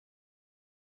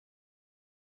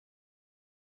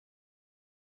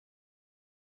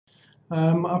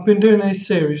I've been doing a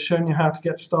series showing you how to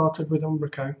get started with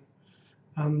Umbraco,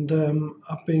 and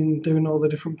I've been doing all the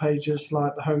different pages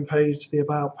like the home page, the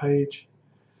about page,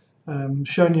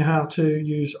 showing you how to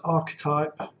use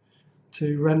archetype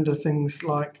to render things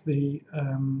like the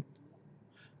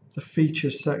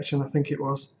features section, I think it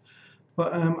was.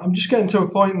 But I'm just getting to a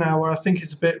point now where I think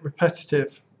it's a bit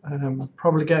repetitive,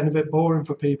 probably getting a bit boring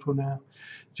for people now.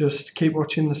 Just keep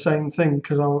watching the same thing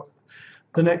because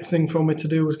the next thing for me to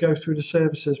do was go through the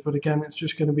services, but again it's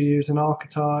just going to be using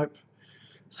archetype,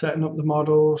 setting up the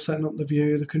model, setting up the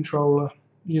view, the controller.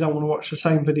 You don't want to watch the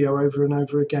same video over and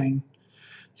over again.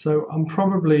 So I'm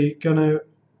probably going to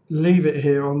leave it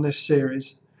here on this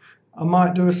series. I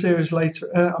might do a series later.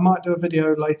 I might do a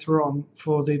video later on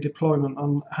for the deployment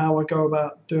on how I go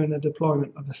about doing the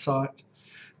deployment of the site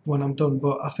when I'm done.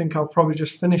 But I think I'll probably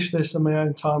just finish this in my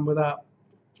own time without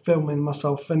filming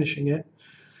myself finishing it,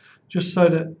 just so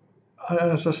that,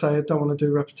 as I say, I don't want to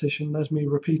do repetition. There's me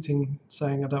repeating,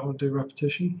 saying I don't want to do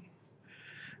repetition.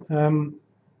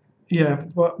 Yeah,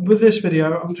 but with this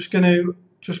video, I'm just going to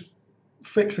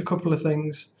fix a couple of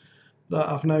things that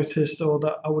I've noticed or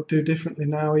that I would do differently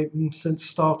now, even since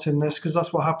starting this, because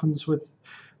that's what happens with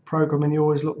programming. You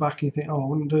always look back and you think, oh, I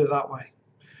wouldn't do it that way.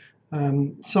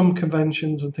 Some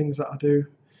conventions and things that I do,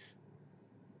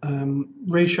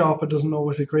 ReSharper doesn't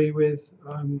always agree with.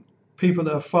 People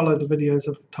that have followed the videos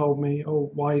have told me,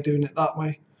 oh, why are you doing it that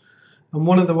way? And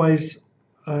one of the ways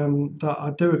that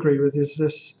I do agree with is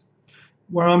this,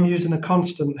 where I'm using a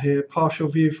constant here, partial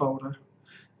view folder.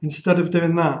 Instead of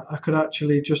doing that, I could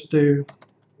actually just do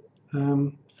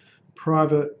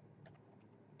private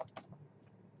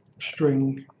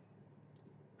string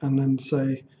and then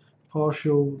say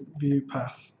partial view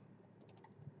path.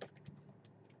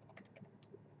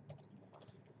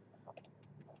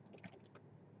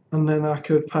 And then I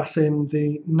could pass in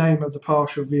the name of the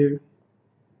partial view.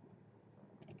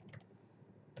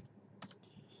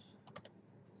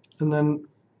 And then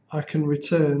I can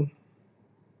return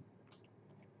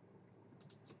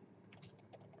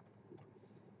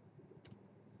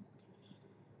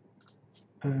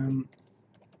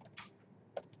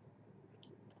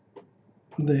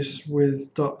this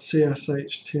with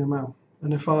 .cshtml.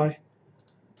 And if I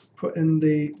put in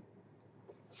the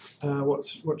what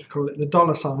do you call it,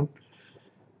 the $sign,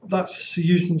 that's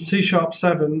using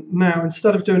C#7. Now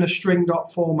instead of doing a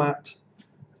string.format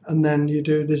and then you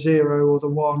do the 0 or the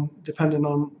 1 depending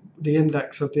on the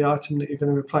index of the item that you're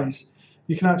going to replace,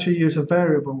 you can actually use a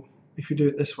variable if you do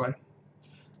it this way.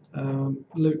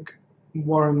 Luke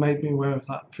Warren made me aware of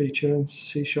that feature in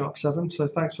C#7, so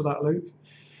thanks for that, Luke.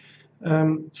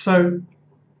 So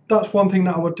that's one thing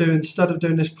that I would do instead of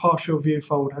doing this partial view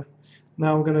folder.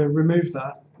 Now I'm going to remove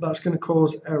that. That's going to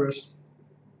cause errors,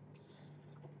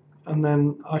 and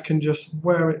then I can just,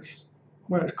 where it's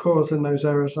causing those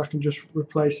errors, I can just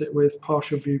replace it with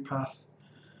partial view path,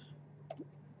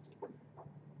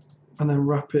 and then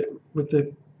wrap it with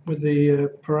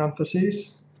the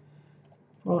parentheses,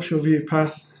 partial view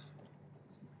path,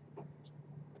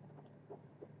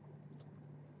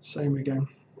 same again,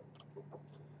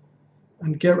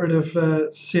 and get rid of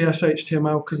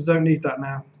CSHTML because I don't need that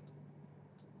now,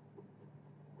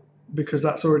 because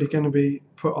that's already going to be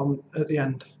put on at the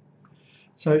end.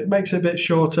 So it makes it a bit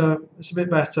shorter, it's a bit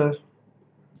better,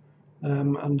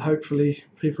 and hopefully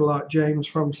people like James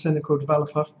from Cynical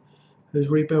Developer, who's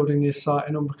rebuilding his site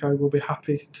in Umbraco, will be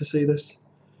happy to see this.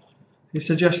 He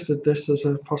suggested this as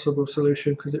a possible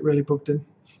solution because it really bugged him.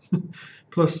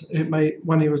 Plus,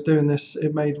 when he was doing this,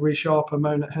 it made ReSharper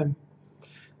moan at him.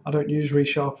 I don't use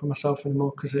ReSharper myself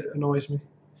anymore because it annoys me,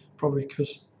 probably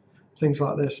because things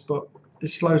like this, but it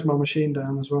slows my machine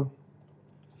down as well.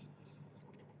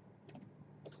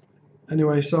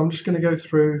 Anyway, so I'm just going to go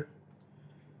through,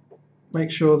 make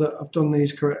sure that I've done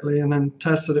these correctly, and then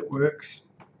test that it works.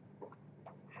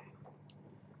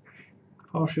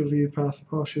 Partial view path,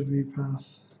 partial view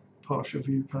path, partial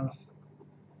view path.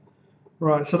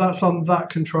 Right, so that's on that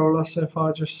controller. So if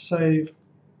I just save,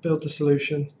 build the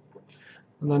solution,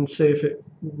 and then see if it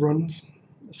runs.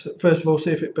 So first of all,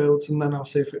 see if it builds, and then I'll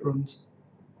see if it runs.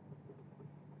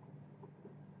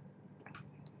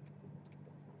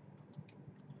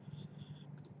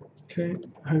 Okay,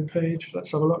 home page,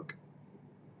 let's have a look.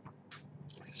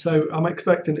 So I'm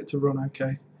expecting it to run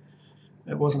okay.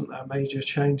 It wasn't a major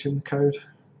change in the code.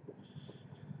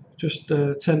 Just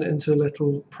turned it into a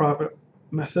little private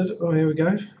method. Oh, here we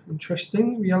go.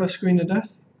 Interesting. Yellow screen of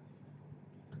death.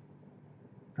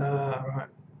 Right.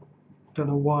 Don't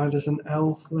know why there's an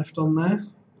L left on there.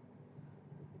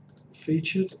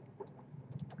 Featured.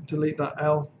 Delete that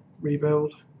L.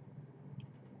 Rebuild.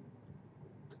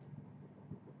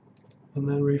 and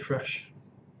then refresh.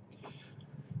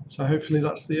 So hopefully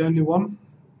that's the only one.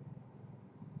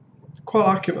 Quite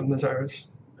like it when there's errors,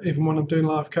 even when I'm doing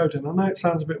live coding. I know it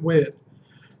sounds a bit weird,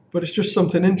 but it's just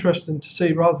something interesting to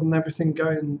see rather than everything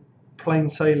going plain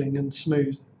sailing and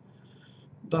smooth.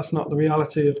 That's not the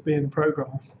reality of being a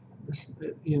programmer.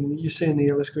 You see in the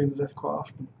yellow screen of death quite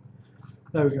often.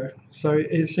 There we go. So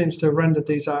it seems to have rendered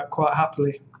these out quite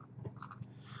happily.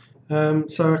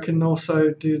 So I can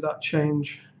also do that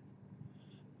change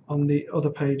on the other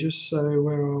pages. So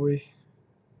where are we?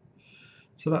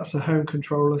 So that's the home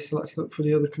controller. So let's look for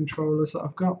the other controllers that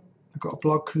I've got. I've got a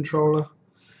blog controller.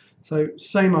 So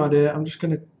same idea. I'm just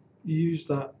going to use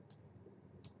that.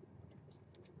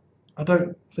 I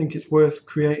don't think it's worth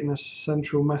creating a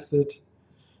central method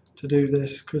to do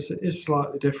this because it is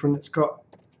slightly different. It's got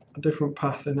a different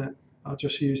path in it. I'll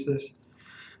just use this.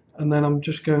 And then I'm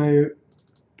just going to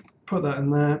put that in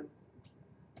there.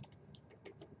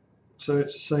 So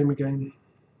it's the same again.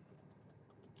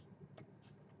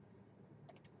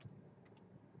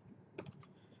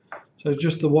 So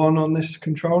just the one on this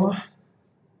controller.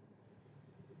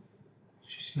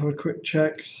 Just have a quick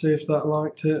check, see if that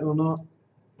liked it or not.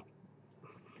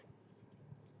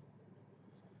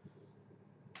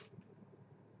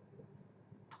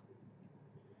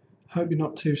 Hope you're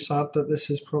not too sad that this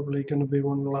is probably going to be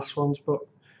one of the last ones, but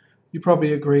you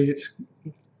probably agree it's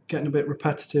getting a bit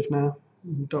repetitive now.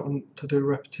 You don't want to do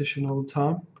repetition all the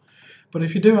time. But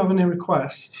if you do have any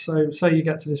requests, so say you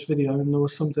get to this video and there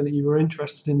was something that you were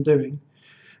interested in doing,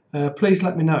 please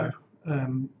let me know.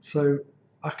 So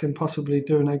I can possibly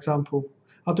do an example.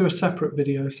 I'll do a separate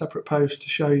video, a separate post to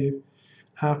show you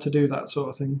how to do that sort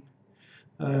of thing.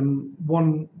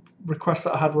 One request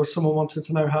that I had was someone wanted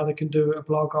to know how they can do a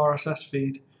blog RSS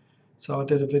feed. So I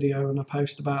did a video and a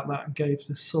post about that and gave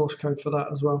the source code for that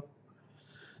as well.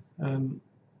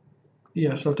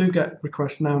 Yes, I do get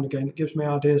requests now and again. It gives me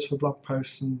ideas for blog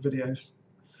posts and videos.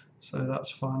 So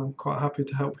that's fine. I'm quite happy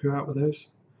to help you out with those.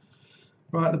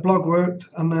 Right, the blog worked,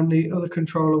 and then the other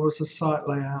controller was the site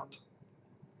layout.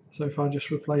 So if I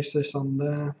just replace this on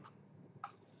there,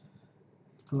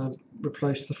 and then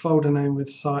replace the folder name with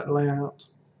site layout.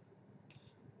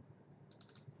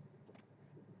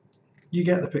 You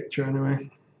get the picture anyway.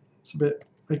 It's a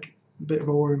bit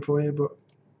boring for you, but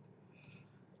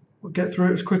we'll get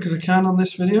through it as quick as I can on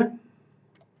this video.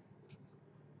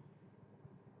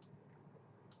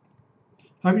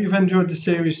 Hope you've enjoyed the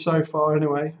series so far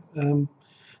anyway.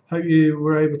 Hope you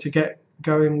were able to get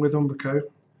going with Umbraco.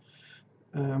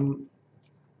 And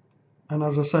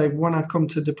as I say, when I come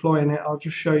to deploying it, I'll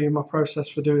just show you my process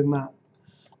for doing that.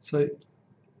 So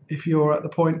if you're at the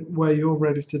point where you're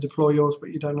ready to deploy yours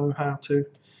but you don't know how to,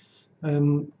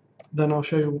 then I'll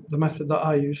show you the method that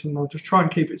I use, and I'll just try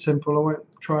and keep it simple. I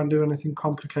won't try and do anything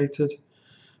complicated.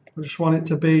 I just want it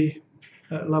to be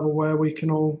at a level where we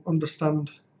can all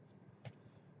understand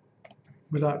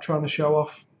without trying to show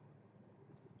off.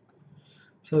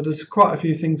 So there's quite a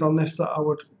few things on this that I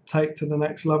would take to the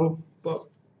next level, but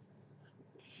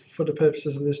for the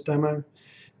purposes of this demo,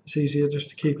 it's easier just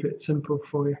to keep it simple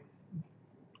for you,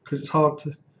 because it's hard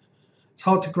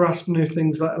to grasp new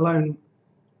things, let alone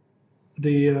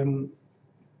the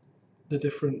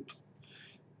different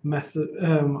method.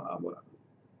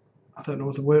 I don't know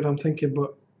what the word I'm thinking,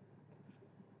 but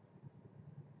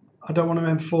I don't want to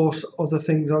enforce other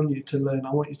things on you to learn.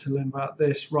 I want you to learn about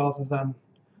this rather than,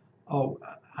 oh,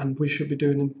 and we should be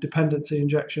doing a dependency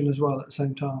injection as well at the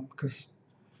same time, because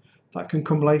that can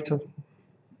come later.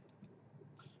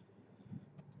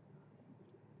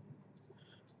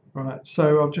 Right,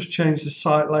 so I've just changed the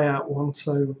site layout one,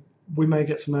 so we may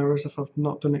get some errors if I've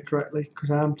not done it correctly,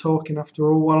 because I am talking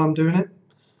after all while I'm doing it.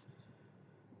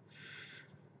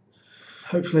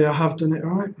 Hopefully I have done it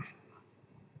right.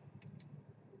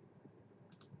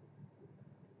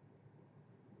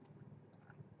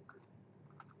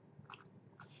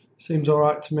 Seems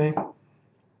alright to me.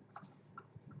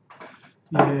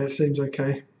 Yeah, it seems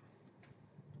okay.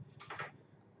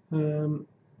 And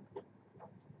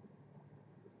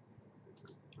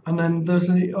then there's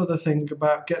the other thing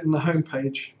about getting the home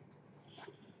page.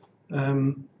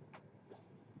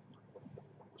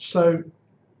 So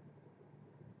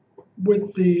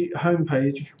with the home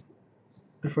page,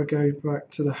 if I go back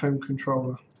to the home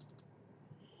controller,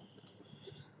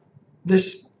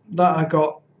 this that I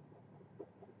got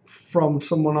from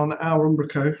someone on our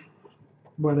Umbraco,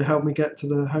 where they helped me get to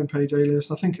the homepage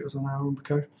alias. I think it was on our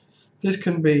Umbraco. This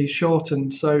can be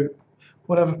shortened, so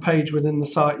whatever page within the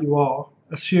site you are,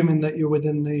 assuming that you're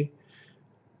within the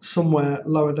somewhere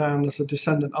lower down as a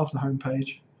descendant of the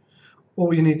homepage,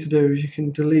 all you need to do is you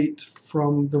can delete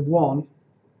from the 1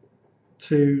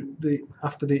 to the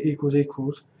after the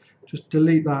equals, just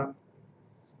delete that,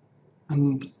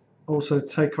 and also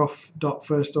take off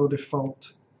 .first or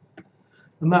default,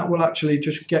 and that will actually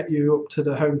just get you up to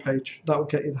the home page. That will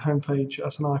get you the home page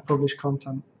as an iPublish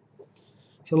content.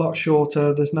 It's a lot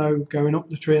shorter. There's no going up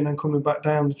the tree and then coming back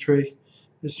down the tree.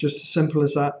 It's just as simple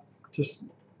as that. Just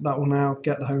that will now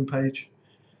get the home page.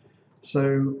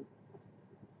 So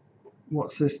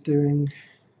what's this doing?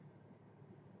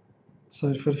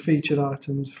 So for the featured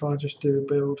items, if I just do a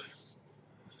build,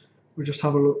 we'll just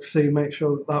have a look, see, make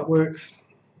sure that that works.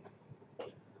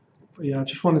 But yeah, I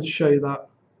just wanted to show you that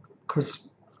because,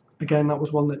 again, that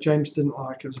was one that James didn't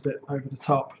like. It was a bit over the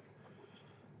top,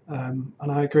 and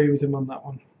I agree with him on that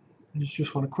one. You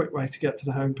just want a quick way to get to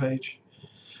the home page.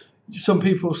 Some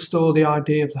people store the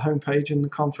ID of the home page in the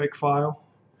config file.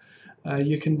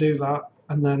 You can do that,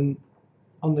 and then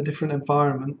on the different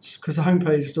environments, because the home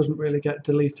page doesn't really get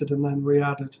deleted and then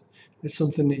re-added. It's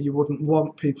something that you wouldn't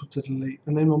want people to delete.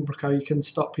 And in Umbraco, you can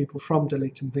stop people from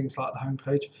deleting things like the home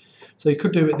page. So you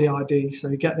could do it with the ID. So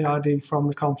you get the ID from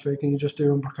the config and you just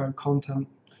do Umbraco content.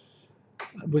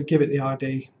 We give it the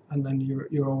ID and then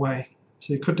you're away.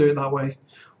 So you could do it that way,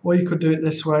 or you could do it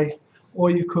this way,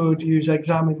 or you could use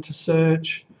examine to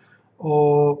search,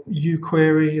 or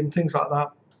uQuery and things like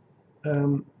that,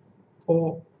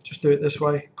 or just do it this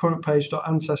way: current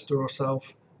page.ancestor or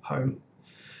self home.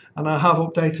 And I have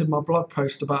updated my blog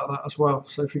post about that as well.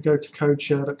 So if you go to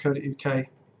codeshare.co.uk,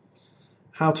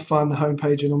 how to find the home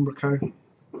page in Umbraco,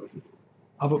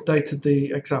 I've updated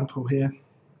the example here.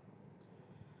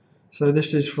 So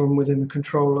this is from within the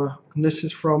controller, and this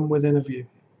is from within a view.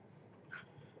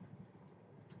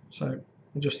 So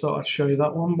I just thought I'd show you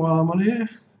that one while I'm on here.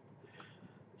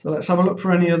 So let's have a look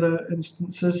for any other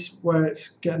instances where it's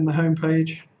getting the home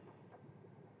page.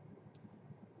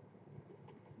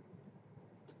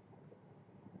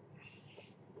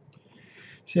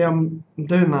 See, I'm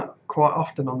doing that quite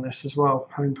often on this as well.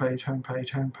 Home page, home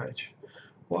page, home page.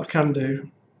 What I can do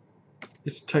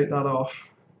is take that off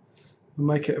and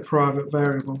make it a private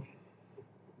variable.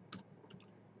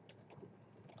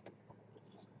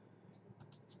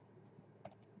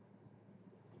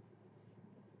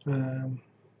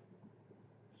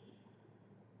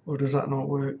 Or does that not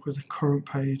work with the current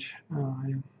page? Oh,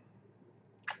 yeah.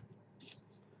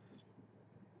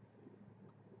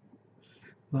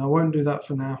 No, I won't do that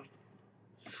for now.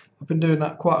 I've been doing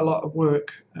that quite a lot of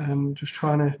work, just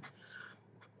trying to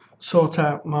sort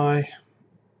out my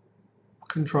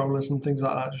controllers and things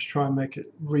like that, just try and make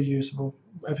it reusable,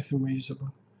 everything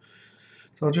reusable.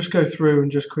 So I'll just go through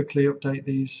and just quickly update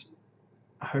these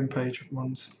homepage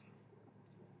ones.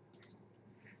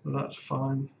 So that's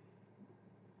fine.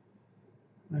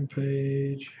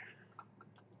 Homepage.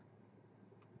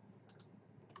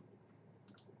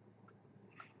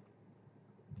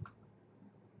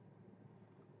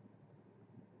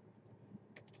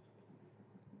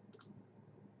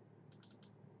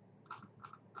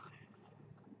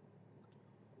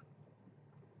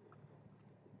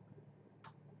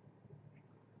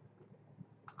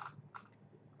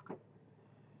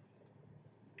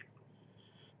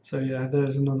 So yeah,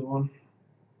 there's another one.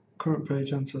 Current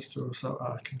page ancestor, or so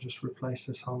I can just replace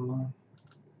this whole line.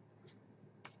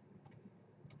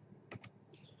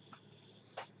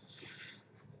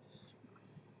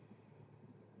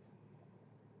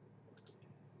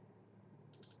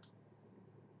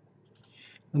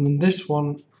 And then this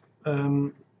one,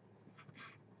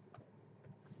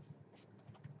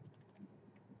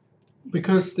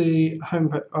 because the home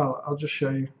page, oh, I'll just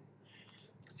show you.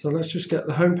 So let's just get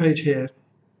the home page here.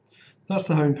 That's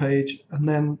the home page, and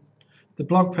then the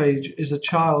blog page is a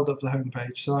child of the home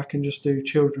page. So I can just do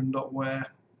children.where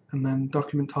and then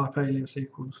document type alias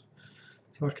equals.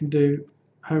 So I can do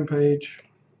homepage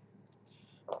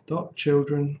dot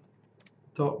children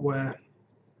dot where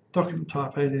document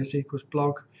type alias equals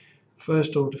blog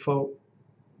first or default.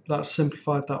 That's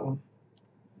simplified that one.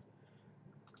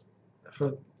 If I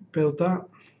build that,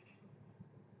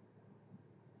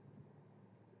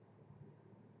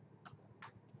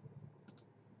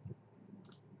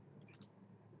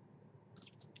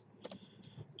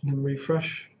 and then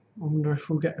refresh, I wonder if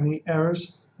we'll get any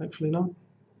errors. Hopefully not.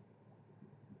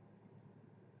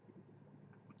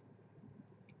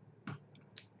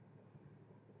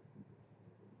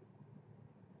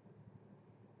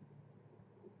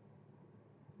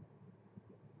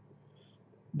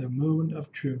 The moment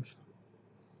of truth.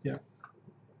 Yeah.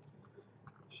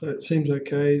 So it seems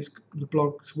okay. The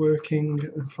blog's working.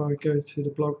 If I go to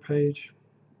the blog page,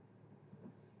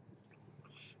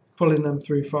 pulling them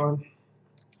through fine.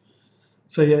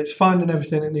 So yeah, it's finding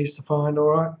everything it needs to find. All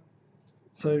right.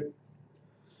 So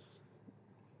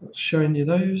That's showing you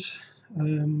those.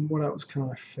 What else can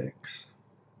I fix?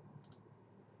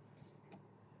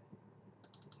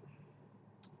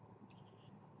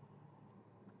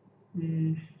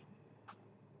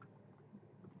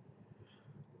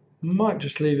 Might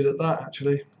just leave it at that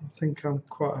actually. I think I'm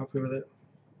quite happy with it.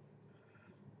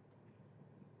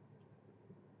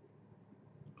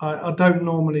 I don't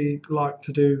normally like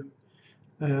to do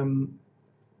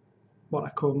what I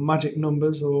call magic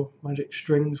numbers or magic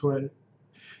strings, where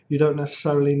you don't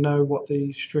necessarily know what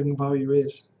the string value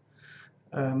is.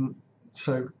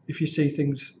 So if you see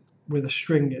things with a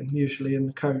string in, usually in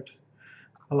the code,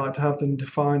 I like to have them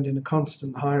defined in a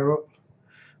constant higher up.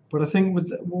 But I think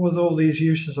with all these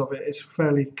uses of it, it's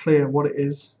fairly clear what it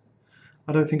is.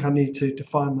 I don't think I need to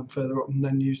define them further up and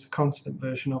then use the constant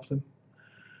version of them.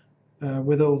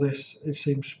 With all this, it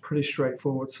seems pretty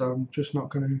straightforward, so I'm just not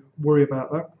going to worry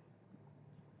about that.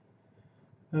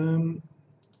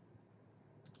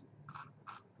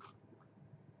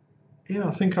 Yeah,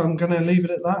 I think I'm going to leave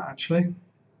it at that actually.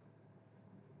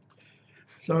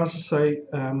 So as I say,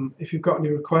 if you've got any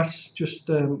requests, just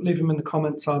leave them in the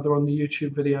comments either on the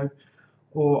YouTube video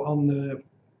or on the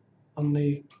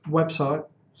website.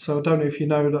 So I don't know if you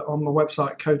know that on my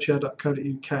website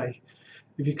codeshare.co.uk,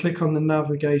 if you click on the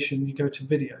navigation, you go to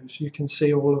videos, you can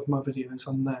see all of my videos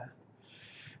on there.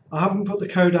 I haven't put the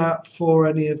code out for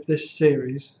any of this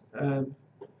series,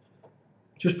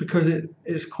 just because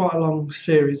it's quite a long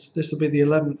series. This will be the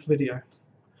 11th video,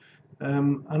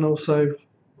 and also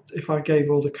if I gave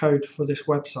all the code for this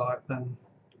website, then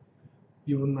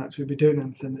you wouldn't actually be doing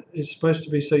anything. It's supposed to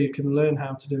be so you can learn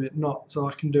how to do it, not so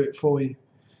I can do it for you.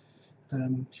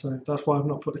 So that's why I've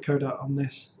not put the code out on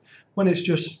this. When it's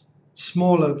just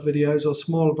smaller videos or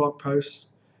smaller blog posts,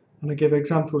 and I give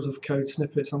examples of code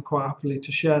snippets, I'm quite happily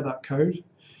to share that code,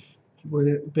 with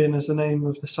it being as the name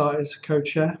of the site is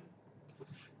CodeShare.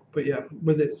 But yeah,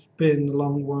 with it being a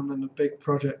long one and a big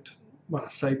project, well, I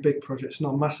say big project, it's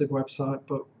not a massive website,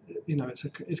 but you know,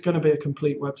 it's going to be a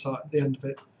complete website at the end of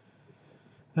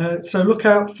it. So look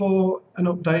out for an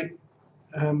update.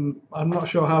 I'm not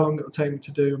sure how long it will take me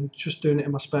to do. I'm just doing it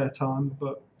in my spare time,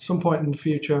 but at some point in the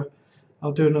future,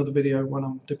 I'll do another video when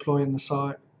I'm deploying the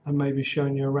site and maybe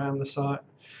showing you around the site.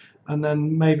 And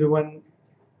then maybe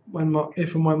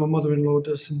if and when my mother-in-law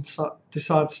does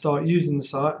decide to start using the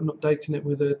site and updating it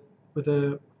with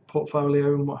a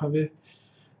portfolio and what have you,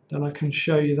 then I can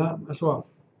show you that as well.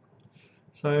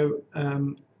 So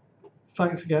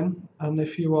thanks again, and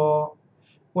if you are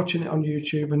watching it on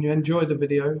YouTube and you enjoy the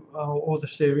video or the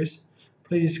series,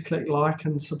 please click like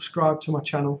and subscribe to my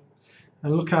channel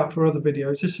and look out for other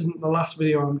videos. This isn't the last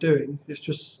video I'm doing,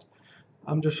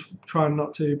 I'm just trying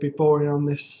not to be boring on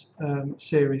this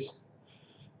series.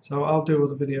 So I'll do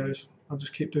other videos. I'll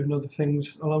just keep doing other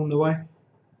things along the way.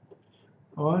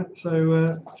 Alright,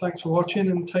 so thanks for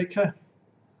watching and take care.